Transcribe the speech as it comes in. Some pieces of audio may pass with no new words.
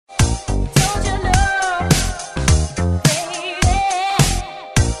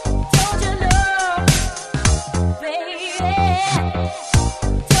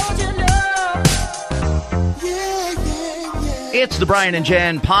It's the Brian and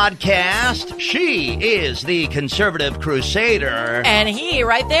Jen podcast. She is the conservative crusader. And he,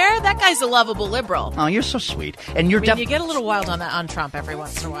 right there, that guy's a lovable liberal. Oh, you're so sweet. And you're you get a little wild on Trump every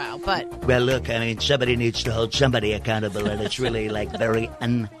once in a while, but... Well, look, I mean, somebody needs to hold somebody accountable, and it's really, very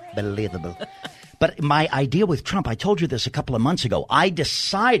unbelievable. But my idea with Trump, I told you this a couple of months ago. I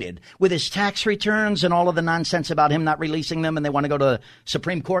decided with his tax returns and all of the nonsense about him not releasing them and they want to go to the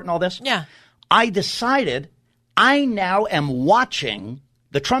Supreme Court and all this. Yeah. I decided I now am watching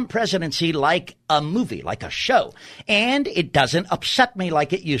the Trump presidency like a movie, like a show. And it doesn't upset me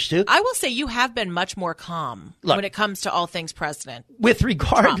like it used to. I will say you have been much more calm when it comes to all things president. With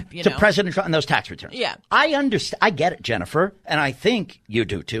regard Trump, to President Trump and those tax returns. Yeah. I understand. I get it, Jennifer. And I think you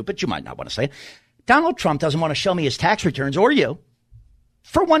do too, but you might not want to say it. Donald Trump doesn't want to show me his tax returns, or you,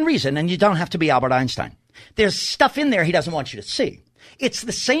 for one reason, and you don't have to be Albert Einstein. There's stuff in there he doesn't want you to see. It's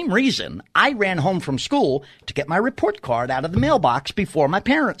the same reason I ran home from school to get my report card out of the mailbox before my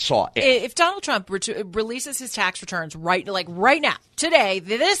parents saw it. If Donald Trump releases his tax returns right now, today,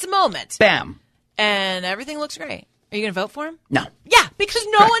 this moment, bam, and everything looks great, are you going to vote for him? No. Yeah, because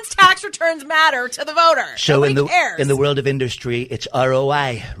no one's tax returns matter to the voter. So Nobody cares. In the world of industry, it's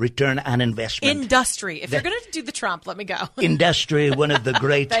ROI, return on investment. Industry. If you're going to do the Trump, let me go. Industry, one of the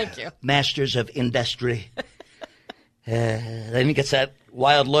great Thank you. masters of industry. Then he gets that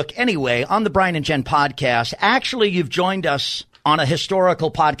wild look. Anyway, on the Brian and Jen podcast, actually, you've joined us on a historical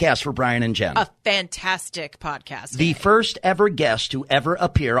podcast for Brian and Jen. A fantastic podcast. The first ever guest to ever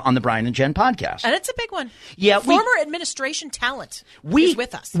appear on the Brian and Jen podcast. And it's a big one. Yeah, Former administration talent is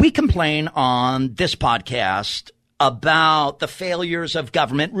with us. We complain on this podcast about the failures of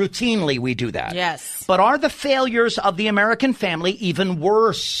government. Routinely, we do that. Yes. But are the failures of the American family even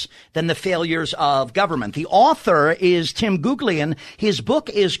worse than the failures of government? The author is Tim Goeglien. His book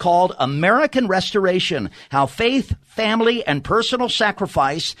is called American Restoration: How Faith, Family, and Personal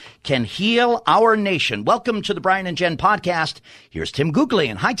Sacrifice Can Heal Our Nation. Welcome to the Brian and Jen podcast. Here's Tim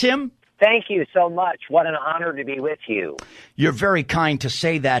Goeglien. Hi, Tim. Thank you so much. What an honor to be with you. You're very kind to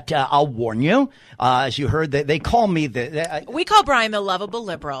say that. I'll warn you. As you heard, they call me we call Brian the lovable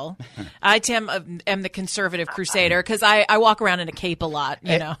liberal. I, Tim, am the conservative crusader because I walk around in a cape a lot,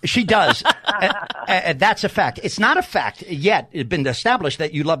 you know. She does. That's a fact. It's not a fact yet. It's been established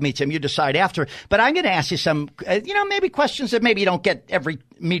that you love me, Tim. You decide after. But I'm going to ask you some, maybe questions that maybe you don't get every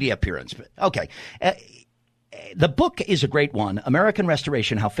media appearance. But, okay. The book is a great one, American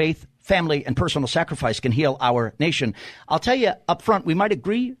Restoration: How Faith, Family, and Personal Sacrifice Can Heal Our Nation. I'll tell you up front, we might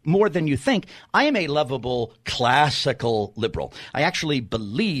agree more than you think. I am a lovable classical liberal. I actually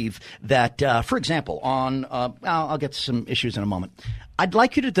believe that, for example, I'll get to some issues in a moment. I'd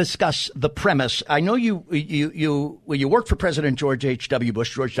like you to discuss the premise. I know you worked for President George W.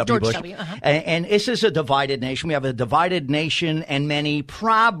 Bush, uh-huh. And this is a divided nation. We have a divided nation and many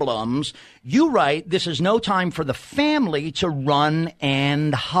problems. You write, this is no time for the family to run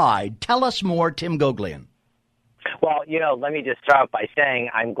and hide. Tell us more, Tim Goeglien. Well, let me just start by saying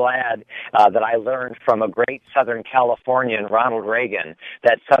I'm glad that I learned from a great Southern Californian, Ronald Reagan,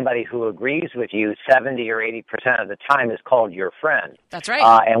 that somebody who agrees with you 70 or 80% of the time is called your friend. That's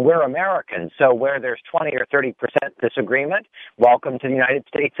right. And we're Americans, so where there's 20 or 30% disagreement, welcome to the United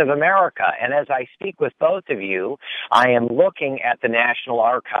States of America. And as I speak with both of you, I am looking at the National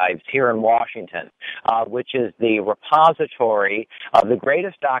Archives here in Washington, which is the repository of the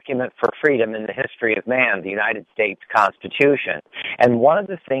greatest document for freedom in the history of man, the United States Constitution. And one of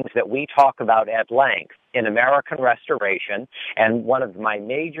the things that we talk about at length in American Restoration, and one of my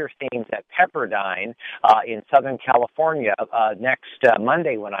major themes at Pepperdine in Southern California next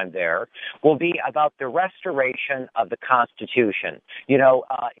Monday when I'm there, will be about the restoration of the Constitution.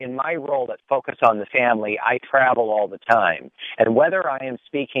 In my role at Focus on the Family, I travel all the time. And whether I am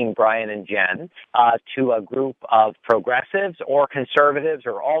speaking, Brian and Jen, to a group of progressives or conservatives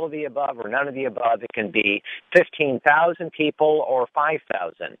or all of the above or none of the above, it can be 15,000 people or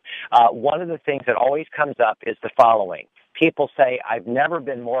 5,000. One of the things that always comes up is the following. People say, I've never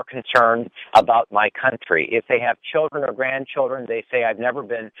been more concerned about my country. If they have children or grandchildren, they say, I've never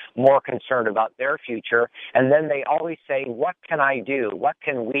been more concerned about their future. And then they always say, what can I do? What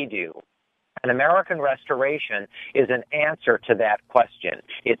can we do? And American Restoration is an answer to that question.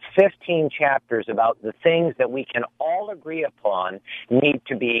 It's 15 chapters about the things that we can all agree upon need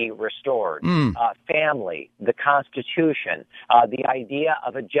to be restored. Family, the Constitution, the idea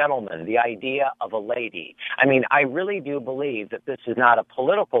of a gentleman, the idea of a lady. I mean, I really do believe that this is not a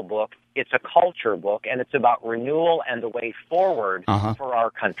political book. It's a culture book, and it's about renewal and the way forward for our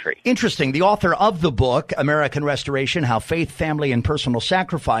country. Interesting. The author of the book, American Restoration, How Faith, Family, and Personal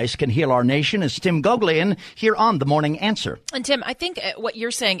Sacrifice Can Heal Our Nation, is Tim Goeglien here on The Morning Answer. And Tim, I think what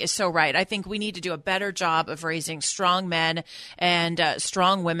you're saying is so right. I think we need to do a better job of raising strong men and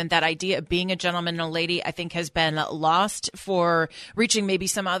strong women. That idea of being a gentleman and a lady, I think, has been lost for reaching maybe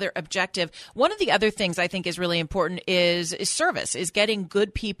some other objective. One of the other things I think is really important is service, is getting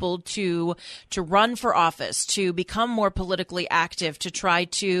good people to run for office, to become more politically active, to try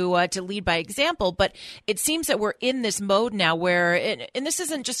to lead by example. But it seems that we're in this mode now where, and this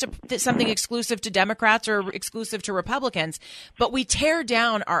isn't just something exclusive to Democrats or exclusive to Republicans, but we tear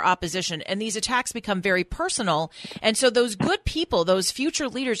down our opposition, and these attacks become very personal. And so those good people, those future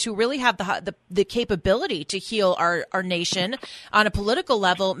leaders who really have the capability to heal our nation on a political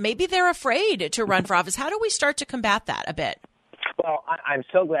level, maybe they're afraid to run for office. How do we start to combat that a bit? Well, I'm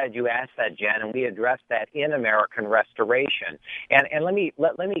so glad you asked that, Jen, and we addressed that in American Restoration. And let me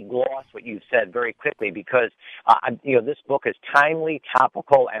gloss what you said very quickly, because this book is timely,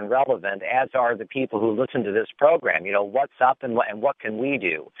 topical, and relevant, as are the people who listen to this program. What's up and what can we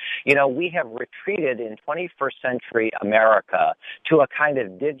do? We have retreated in 21st century America to a kind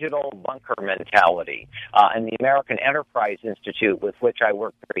of digital bunker mentality. And the American Enterprise Institute, with which I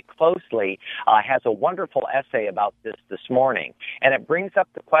work very closely, has a wonderful essay about this morning. And it brings up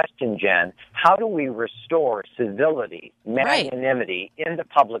the question, Jen, how do we restore civility, magnanimity in the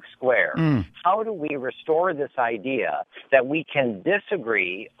public square? How do we restore this idea that we can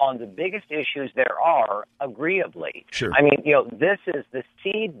disagree on the biggest issues there are agreeably? Sure. I mean, this is the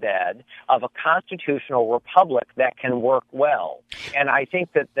seedbed of a constitutional republic that can work well. And I think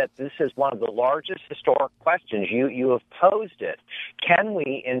that this is one of the largest historic questions. You have posed it. Can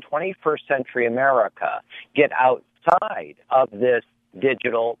we, in 21st century America, get outside of this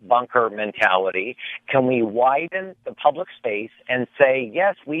digital bunker mentality? Can we widen the public space and say,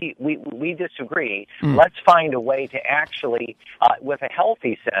 yes, we disagree. Let's find a way to actually, with a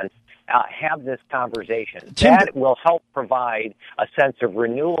healthy sense, have this conversation. That will help provide a sense of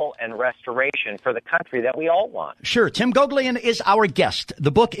renewal and restoration for the country that we all want. Sure. Tim Goeglien is our guest.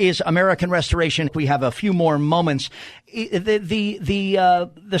 The book is American Restoration. We have a few more moments.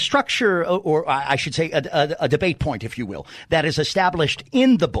 The structure, or I should say a debate point, if you will, that is established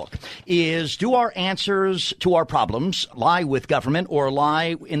in the book is, do our answers to our problems lie with government or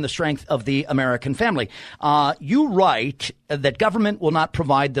lie in the strength of the American family? You write that government will not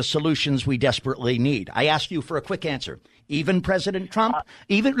provide the solutions we desperately need. I ask you for a quick answer. Even President Trump,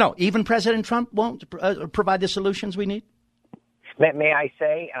 even President Trump won't provide the solutions we need? May I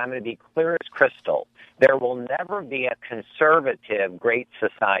say, and I'm going to be clear as crystal, there will never be a conservative great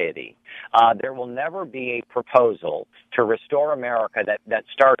society. There will never be a proposal to restore America that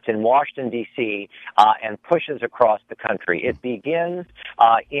starts in Washington, D.C., and pushes across the country. It begins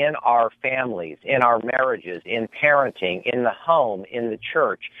in our families, in our marriages, in parenting, in the home, in the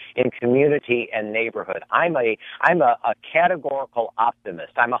church, in community and neighborhood. I'm a categorical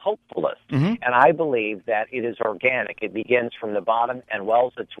optimist. I'm a hopefulist. And I believe that it is organic. It begins from the bottom and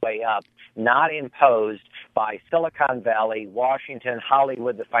wells its way up, not imposed by Silicon Valley, Washington,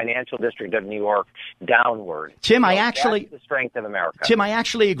 Hollywood, the financial district of New York, downward. Tim, that's the strength of America. Tim, I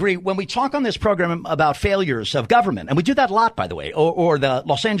actually agree. When we talk on this program about failures of government, and we do that a lot, by the way, or the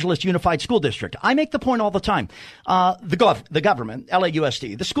Los Angeles Unified School District, I make the point all the time. The government,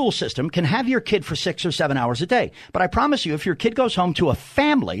 LAUSD, the school system can have your kid for 6 or 7 hours a day. But I promise you, if your kid goes home to a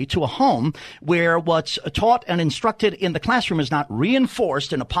family, to a home where what's taught and instructed in the classroom is not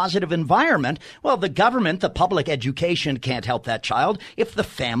reinforced in a positive environment, well, the government, the public education can't help that child if the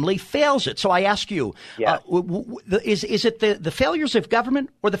family fails it. So I ask you, is it the failures of government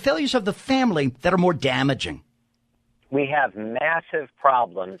or the failures of the family that are more damaging? We have massive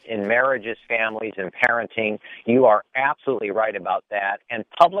problems in marriages, families, and parenting. You are absolutely right about that. And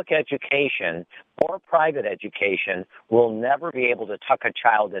public education or private education will never be able to tuck a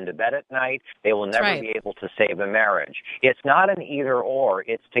child into bed at night. They will never be able to save a marriage. It's not an either or.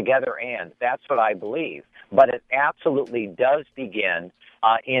 It's together and. That's what I believe. But it absolutely does begin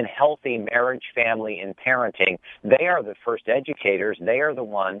in healthy marriage, family, and parenting. They are the first educators. They are the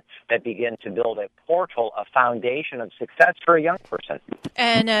ones that begin to build a portal, a foundation of success for a young person.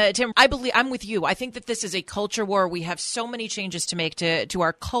 And Tim, I'm with you. I think that this is a culture war. We have so many changes to make to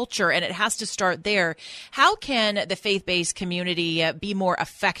our culture, and it has to start there. How can the faith-based community be more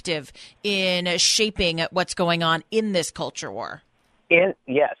effective in shaping what's going on in this culture war?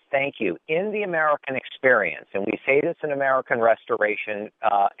 Yes, thank you. In the American experience, and we say this in American Restoration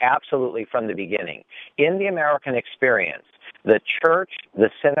absolutely from the beginning, in the American experience, the church, the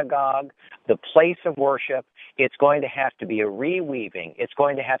synagogue, the place of worship. It's going to have to be a reweaving. It's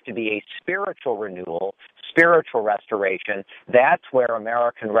going to have to be a spiritual renewal, spiritual restoration. That's where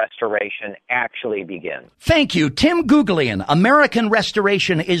American restoration actually begins. Thank you. Tim Goeglien, American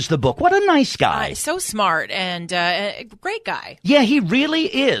Restoration is the book. What a nice guy. So smart and a great guy. Yeah, he really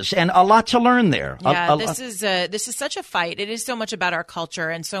is. And a lot to learn there. Yeah, this is such a fight. It is so much about our culture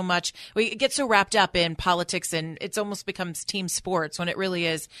and so much. We get so wrapped up in politics and it's almost becomes team sports when it really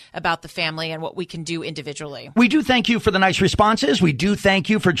is about the family and what we can do individually. We do thank you for the nice responses. We do thank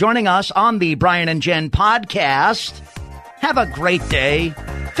you for joining us on the Brian and Jen podcast. Have a great day.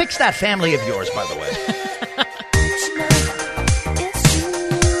 Fix that family of yours, by the way.